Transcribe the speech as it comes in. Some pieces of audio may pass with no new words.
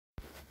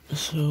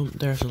So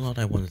there's a lot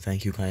I want to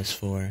thank you guys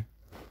for,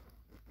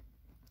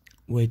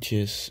 which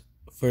is,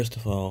 first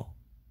of all,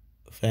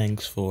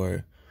 thanks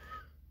for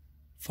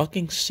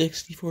fucking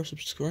 64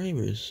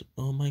 subscribers.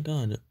 Oh my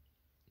god.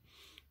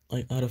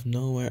 Like, out of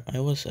nowhere, I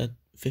was at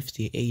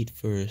 58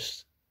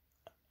 first,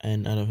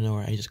 and out of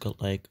nowhere, I just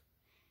got like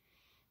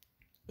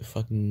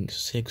fucking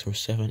 6 or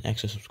 7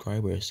 extra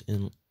subscribers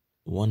in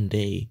one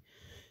day,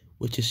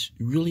 which is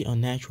really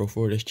unnatural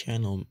for this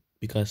channel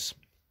because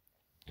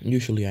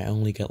usually I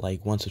only get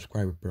like 1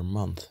 subscriber per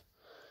month.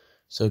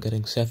 So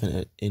getting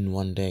 7 in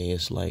one day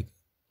is like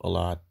a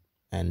lot,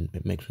 and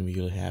it makes me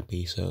really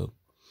happy. So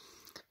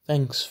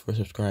thanks for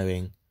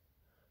subscribing.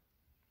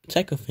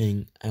 Second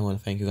thing I want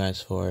to thank you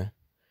guys for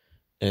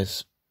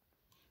is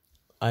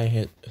I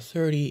hit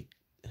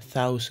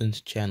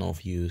 30,000 channel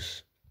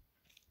views.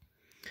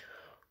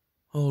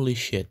 Holy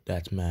shit,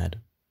 that's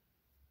mad.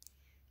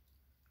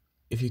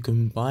 If you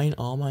combine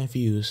all my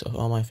views of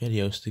all my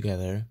videos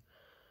together,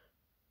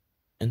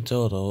 in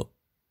total,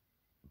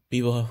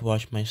 people have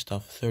watched my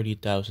stuff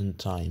 30,000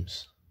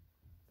 times.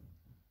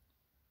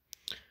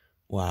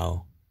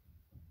 Wow.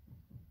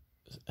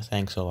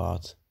 Thanks a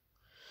lot.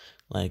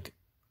 Like,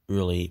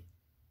 really,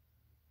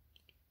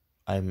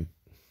 I'm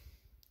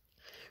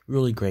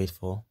really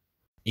grateful.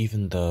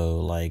 Even though,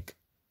 like,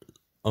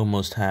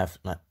 almost half,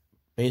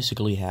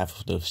 basically half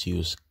of those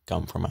views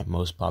come from my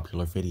most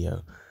popular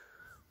video,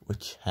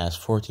 which has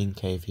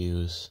 14k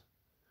views.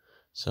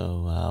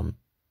 So,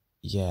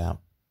 yeah.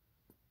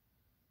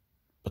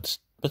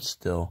 But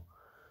still,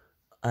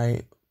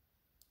 I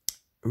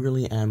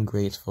really am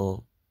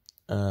grateful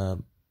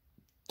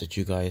that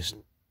you guys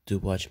do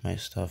watch my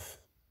stuff.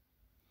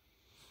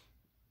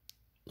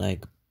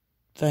 Like,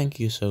 thank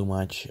you so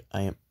much.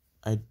 I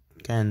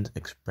can't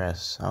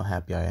express how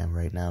happy I am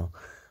right now.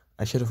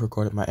 I should have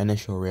recorded my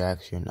initial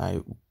reaction.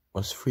 I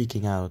was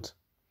freaking out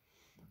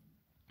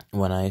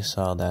when I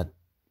saw that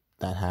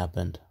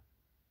happened.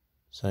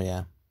 So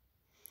yeah.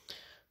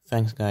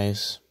 Thanks,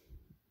 guys.